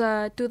it's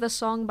to the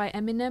song by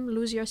Eminem,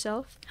 Lose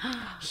Yourself.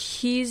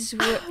 He's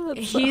Oh my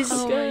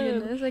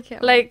goodness, I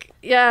can't like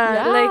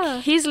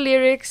like his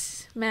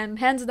lyrics, man,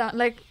 hands down,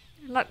 like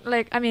not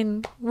like, I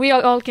mean, we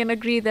all can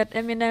agree that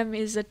Eminem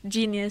is a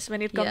genius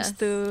when it comes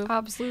to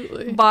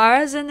absolutely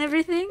bars and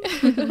everything.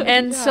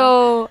 And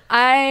so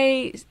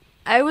I've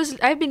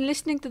been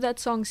listening to that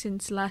song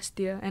since last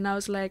year, and I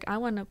was like, I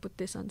want to put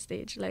this on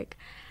stage, like,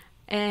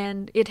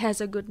 and it has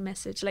a good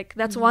message. Like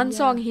that's one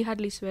song he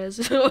hardly swears,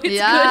 so it's good.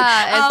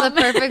 It's the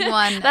perfect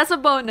one. That's a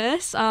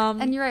bonus.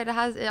 And you're right,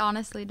 it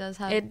honestly does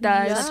have. It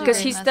does,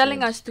 because he's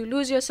telling us to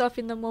lose yourself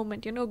in the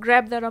moment. You know,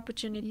 grab that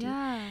opportunity.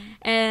 Yeah.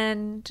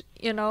 And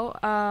you know,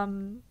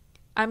 I'm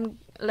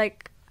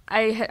like,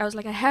 I was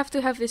like, I have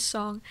to have this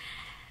song.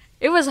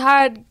 It was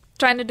hard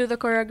trying to do the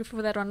choreography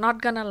for that one.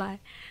 Not gonna lie,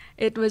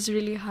 it was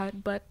really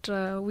hard. But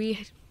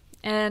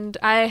and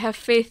I have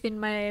faith in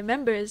my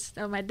members,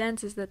 my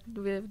dancers, that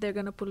they're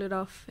gonna pull it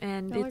off.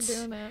 And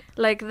it's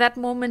like that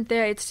moment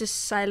there, it's just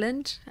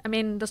silent. I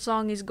mean, the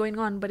song is going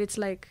on, but it's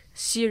like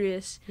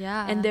serious.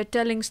 Yeah. And we're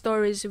telling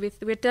stories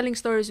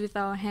with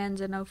our hands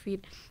and our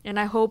feet. And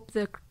I hope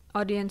the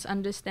audience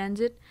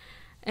understands it.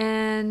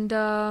 And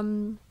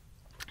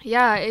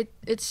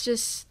it's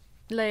just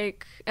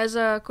like, as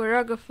a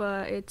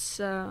choreographer, it's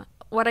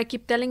what I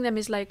keep telling them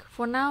is like,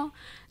 for now,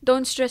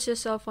 don't stress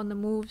yourself on the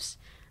moves.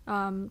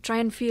 Try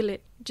and feel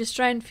it. Just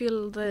try and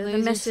feel the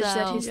message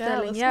that he's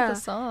telling. The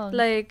song.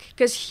 Like,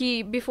 because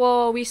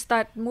before we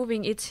start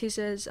moving, he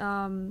says,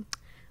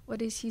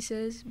 what is he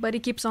says? But he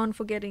keeps on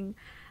forgetting.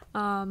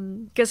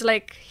 Because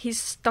like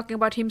he's talking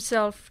about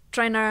himself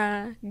trying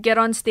to get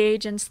on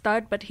stage and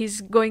start, but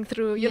he's going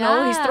through, you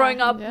know, he's throwing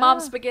up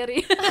mom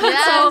spaghetti.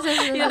 So,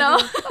 you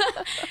know,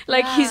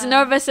 like he's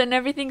nervous and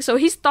everything. So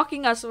he's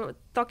talking us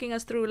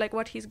through like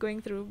what he's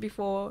going through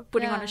before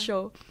putting on a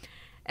show.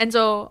 And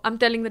so I'm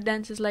telling the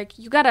dancers, like,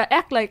 you gotta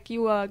act like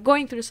you are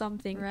going through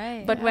something,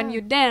 right? But when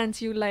you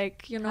dance, you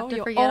like, you know,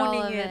 you're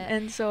owning it.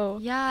 And so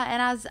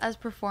and as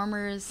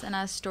performers and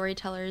as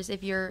storytellers,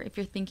 if you're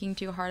thinking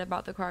too hard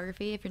about the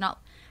choreography, if you're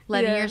not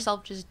letting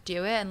yourself just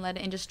do it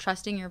and just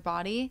trusting your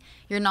body,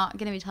 you're not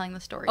gonna be telling the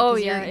story.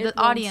 The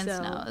audience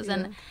knows.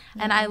 And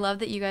I love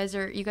that you guys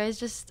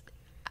just,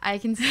 I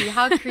can see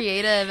how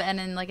creative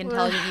and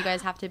intelligent you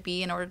guys have to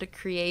be in order to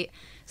create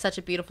such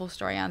a beautiful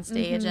story on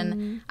stage.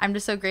 And I'm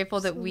just so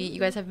grateful that you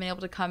guys have been able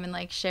to come and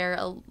like share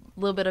a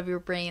little bit of your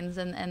brains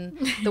and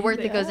the work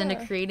that goes into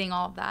creating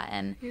all of that.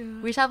 And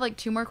we just have like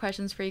 2 more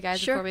questions for you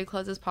guys before we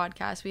close this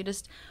podcast. We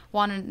just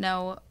want to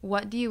know,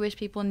 what do you wish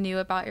people knew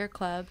about your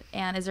club,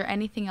 and is there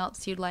anything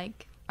else you'd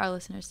like our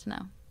listeners to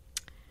know?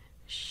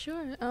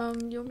 Sure.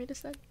 You want me to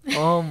start?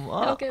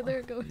 Okay, there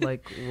you go.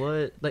 Like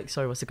what? Like,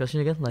 sorry, what's the question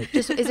again? Like,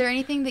 just, is there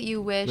anything that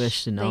you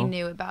wish to know? they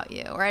knew about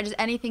you, or just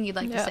anything you'd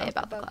like to say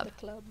about the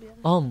club?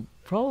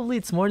 Probably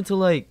it's more into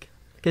like,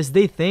 because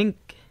they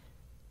think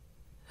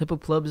hip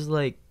hop club is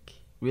like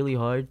really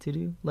hard to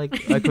do, like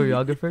a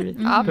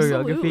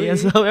choreography, and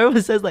so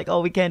everyone says like,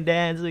 oh, we can't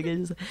dance. We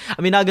can just,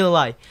 I mean, not gonna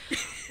lie,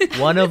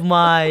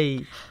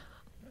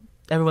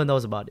 everyone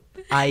knows about it.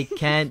 I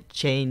can't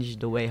change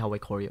the way how I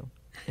choreo.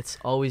 It's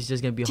always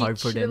just gonna be hard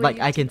for them. Like,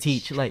 I can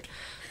teach, like,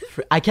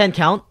 I can't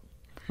count,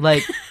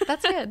 Like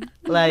That's good.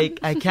 like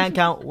I can't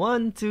count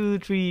 1, 2,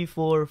 3,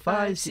 4,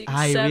 5, 6.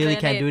 I seven, really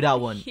can't do eight. that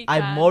one. He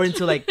I'm can't. more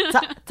into like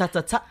ta ta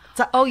ta ta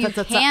ta. Oh, you ta,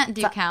 ta, ta, can't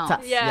do ta, counts.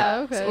 ta.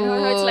 Yeah, okay.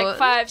 so it's like Ooh.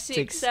 5, 6,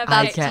 Six. 7,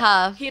 I That's 8. can't.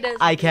 tough. He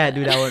doesn't. I can't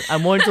do that one.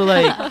 I'm more into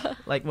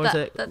like more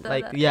to Da, da, da,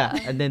 like da, yeah, da.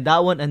 and then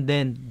that one, and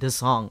then the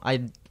song.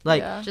 I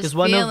like Yeah. Just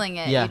one feeling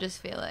of, it. Yeah, You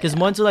just feel it. because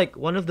one to like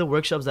one of the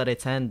workshops that I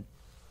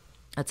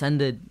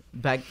attended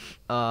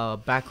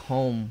back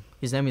home.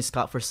 His name is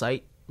Scott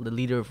Forsyth, the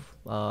leader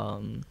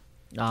of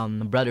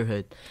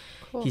Brotherhood.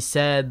 Cool. He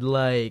said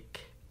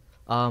like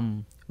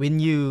when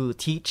you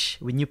teach,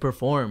 when you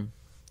perform,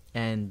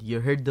 and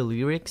you heard the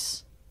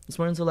lyrics, it's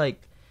more into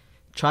like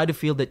try to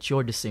feel that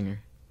you're the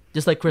singer,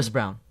 just like Chris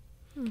Brown.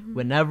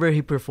 Whenever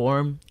he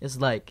performed, it's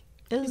like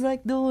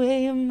the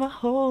way in my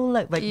whole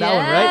life, like that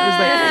one, right?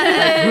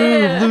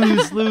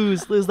 It's like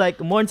groove, lose, like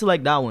more into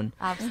like that one.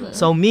 Absolutely.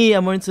 So me,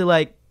 I'm more into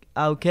like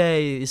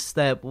okay,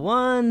 step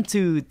 1,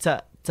 2,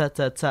 ta ta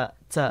ta ta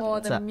ta. More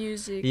ta. the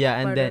music. Yeah,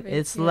 and part then of it,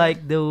 it's yeah.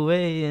 like the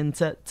way and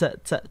ta ta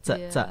ta ta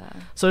ta. Yeah.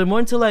 So more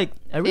into like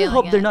I really Feeling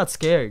hope they're it. not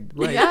scared.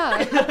 Like, Yeah.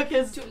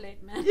 It's too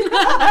late, man. You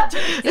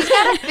just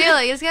gotta feel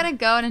it. You just gotta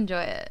go and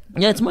enjoy it.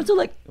 yeah, it's more to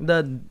like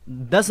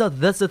that's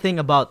the thing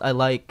about I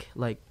like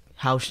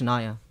how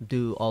Shania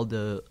do all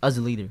the as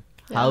a leader,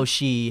 how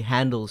she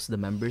handles the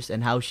members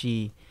and how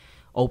she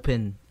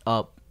open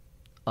up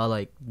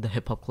like the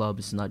hip hop club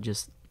is not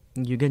just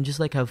you can just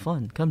like have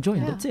fun, come join,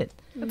 Yeah. that's it.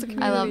 That's a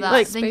I love community that.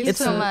 Like, Thank you it's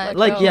so a- much.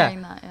 like, for yeah.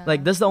 sharing that, yeah.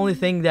 Like that's the only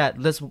thing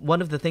that's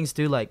one of the things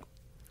too. Like,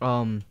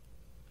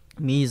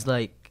 me is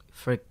like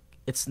for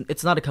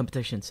it's not a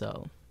competition,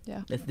 so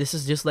Yeah. this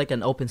is just like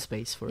an open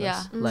space for yeah,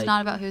 us. it's Like,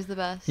 not about who's the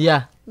best.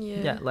 yeah,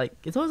 Yeah. yeah. Like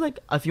it's always like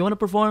if you want to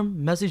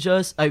perform, message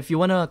us. If you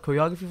want a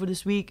choreography for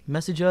this week,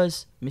 message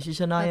us, Mrs.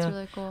 Shania. That's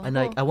really cool. And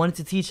like I wanted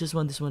to teach this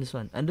one,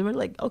 and then we're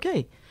like,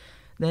 okay,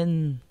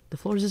 then the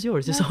floor is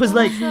yours. It's always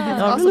like,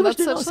 That's I really awesome. wish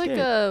That's they were such like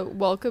scared. a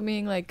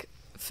welcoming, like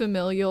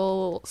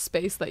familial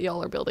space that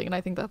y'all are building, and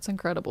I think that's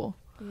incredible.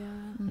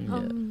 Yeah.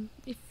 Mm.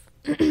 If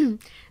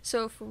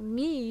so for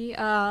me,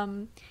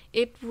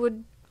 it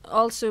would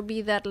also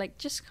be that like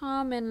just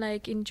come and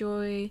like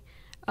enjoy.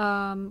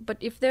 But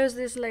if there's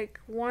this like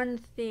one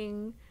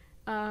thing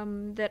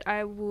that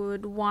I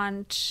would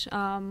want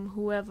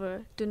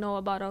whoever to know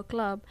about our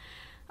club,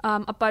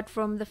 apart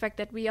from the fact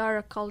that we are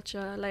a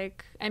culture,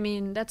 like I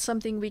mean that's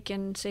something we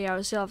can say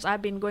ourselves.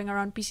 I've been going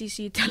around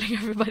PCC telling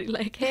everybody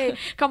like, hey,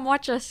 come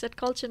watch us at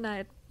Culture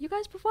Night. You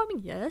guys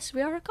performing? Yes,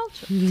 we are a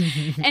culture.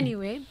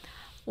 Anyway,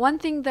 one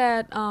thing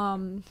that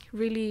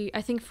really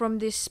I think from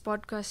this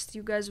podcast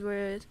you guys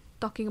were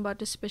talking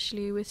about,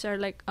 especially with our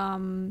like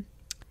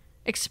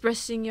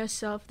expressing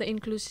yourself, the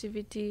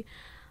inclusivity.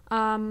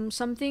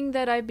 Something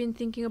that I've been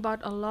thinking about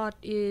a lot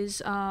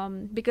is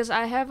because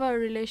I have a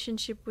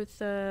relationship with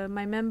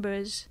my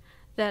members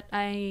that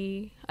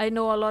I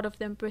know a lot of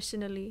them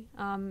personally,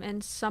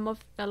 and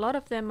a lot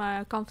of them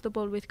are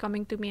comfortable with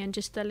coming to me and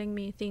just telling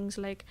me things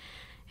like,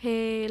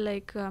 hey,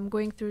 like I'm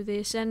going through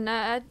this, and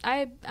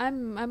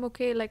I'm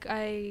okay. Like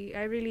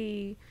I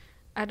really,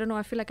 I don't know,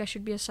 I feel like I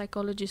should be a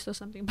psychologist or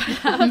something, but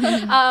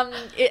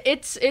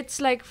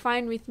it's like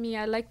fine with me.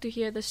 I like to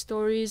hear the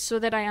stories so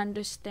that I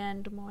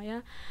understand more.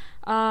 Yeah.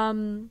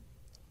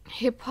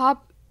 Hip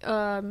hop,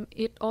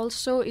 it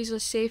also is a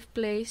safe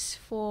place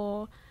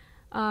for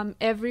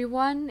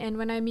everyone, and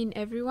when I mean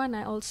everyone,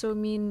 I also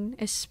mean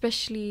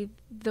especially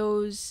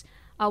those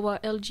our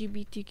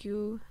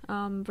LGBTQ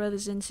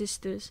brothers and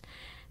sisters,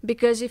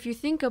 because if you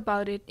think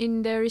about it,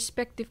 in their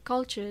respective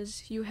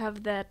cultures, you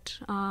have that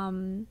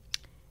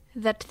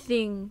that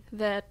thing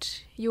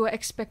that you are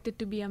expected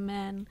to be a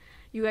man,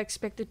 you are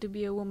expected to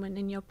be a woman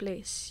in your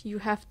place. You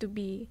have to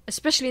be,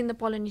 especially in the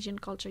Polynesian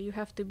culture, you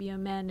have to be a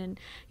man and,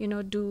 you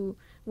know, do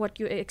what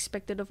you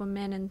expected of a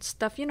man and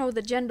stuff. You know,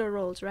 the gender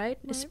roles, right?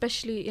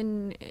 Especially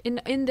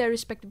in their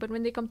respective. But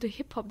when they come to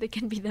hip hop, they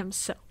can be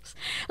themselves.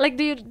 Like,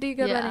 do you get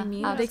what I mean?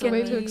 Yeah, That's They a can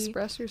way to be,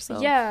 express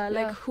yourself. yeah,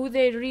 like who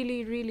they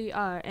really, really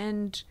are,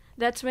 and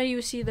that's where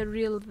you see the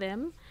real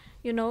them.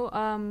 You know,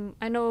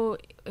 I know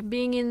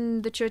being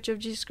in the Church of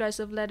Jesus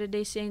Christ of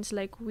Latter-day Saints,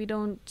 like we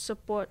don't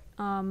support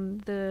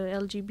the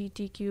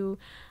LGBTQ,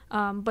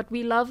 but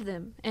we love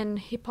them. And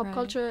hip hop Right.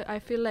 culture, I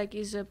feel like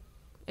is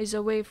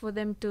a way for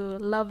them to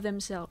love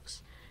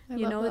themselves. I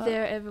You love know,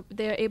 that.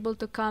 they're able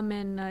to come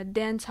and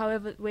dance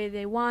however way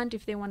they want.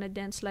 If they want to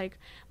dance like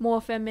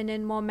more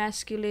feminine, more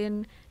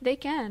masculine, they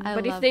can. I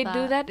But if love they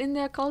do that. that in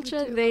their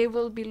culture, too. they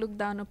will be looked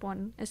down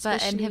upon. But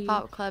Especially in hip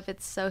hop club,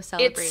 it's so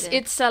celebrated.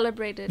 it's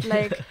celebrated.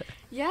 Like,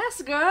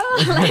 yes, girl.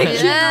 Like,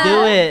 Yeah.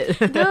 Do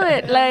it. do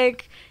it.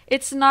 Like,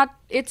 it's not.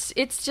 It's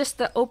just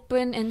the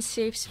open and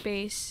safe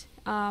space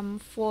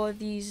for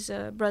these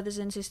brothers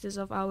and sisters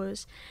of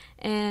ours.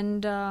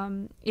 And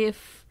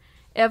if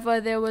ever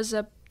there was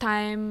a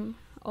time,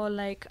 or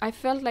like I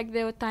felt like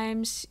there were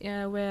times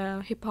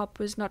where hip hop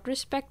was not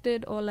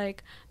respected or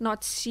like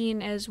not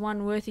seen as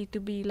one worthy to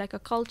be like a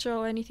culture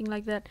or anything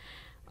like that,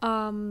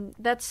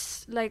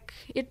 that's like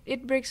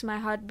it breaks my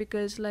heart,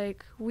 because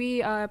like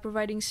we are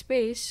providing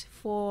space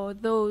for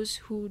those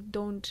who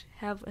don't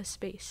have a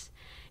space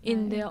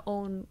in their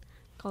own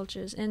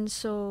cultures. And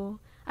so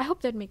I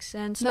hope that makes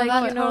sense. No, like,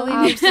 that you know, totally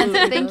makes sense.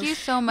 Thank you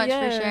so much for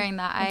Yeah. sharing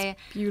that. I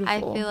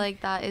Beautiful. feel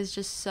like that is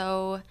just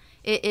so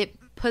it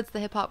puts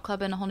the hip hop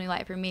club in a whole new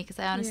light for me, because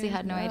I honestly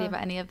had no idea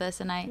about any of this,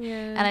 and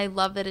I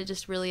love that it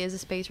just really is a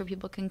space where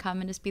people can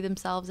come and just be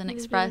themselves and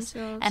express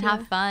and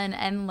have fun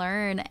and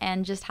learn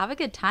and just have a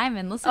good time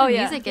and listen to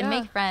music and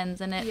make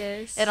friends. And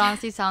it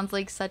honestly sounds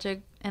like such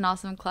an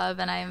awesome club.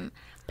 And I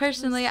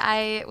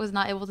was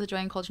not able to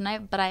join Culture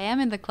Night, but I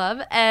am in the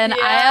club, and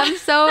I'm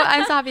so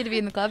happy to be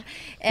in the club.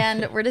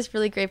 And we're just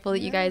really grateful that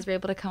you guys were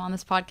able to come on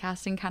this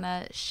podcast and kind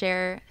of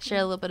share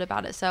a little bit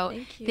about it. So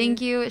thank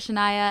you,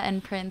 Shania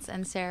and Prince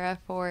and Sarah,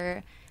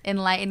 for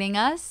enlightening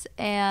us.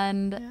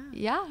 And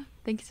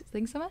thanks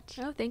so much.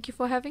 Oh, thank you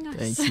for having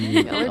us. Thank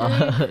you. Y'all are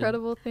doing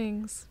incredible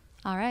things.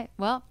 All right.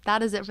 Well,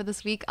 that is it for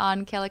this week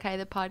on Alaka'i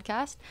the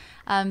podcast.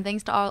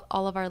 Thanks to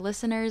all of our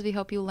listeners. We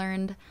hope you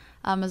learned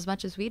as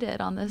much as we did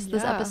on this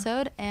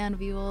episode, and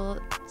we will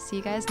see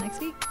you guys next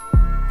week.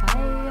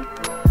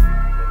 Bye.